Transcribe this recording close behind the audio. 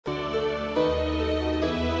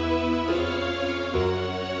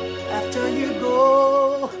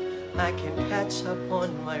I can catch up on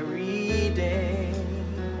my reading.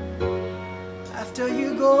 After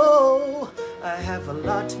you go, I have a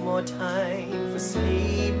lot more time for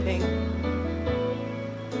sleeping.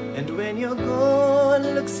 And when you're gone,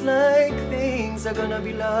 looks like things are gonna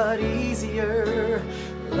be a lot easier.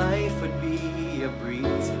 Life would be a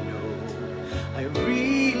breeze, you know. I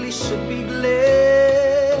really should be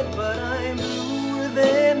glad, but I'm bluer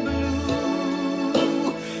than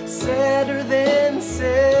blue, sadder than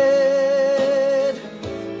sad.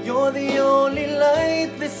 You're the only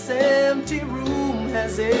light this empty room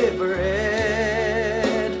has ever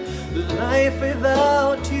had. Life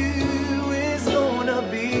without you is gonna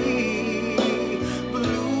be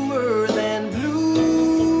bluer than blue.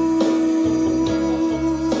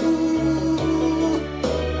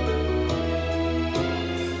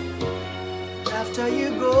 After you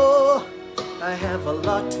go, I have a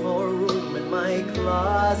lot more room in my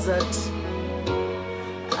closet.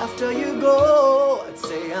 After you go, I'd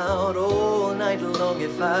stay out all night long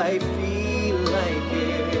if I feel like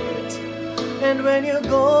it. And when you're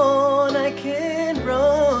gone, I can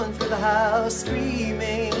run through the house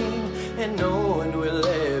screaming, and no one will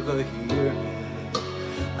ever hear me.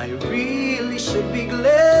 I really should be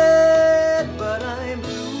glad, but I'm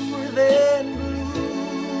bluer than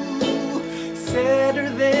blue, sadder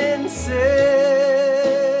than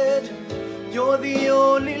sad. You're the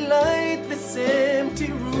only light this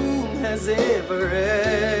empty room has ever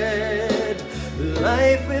had.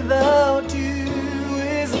 Life without you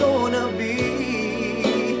is gonna be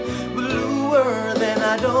bluer than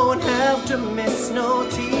I don't have to miss no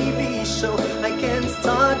TV show. I can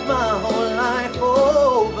start my whole life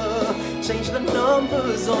over, change the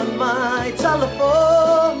numbers on my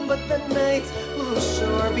telephone, but the nights will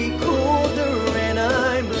sure be colder, and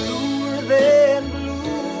I'm bluer than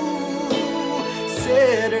blue,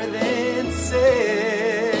 sadder than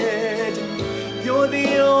sad. You're the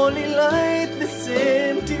only light this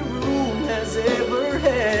empty room has ever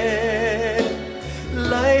had.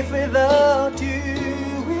 Life without you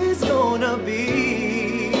is gonna be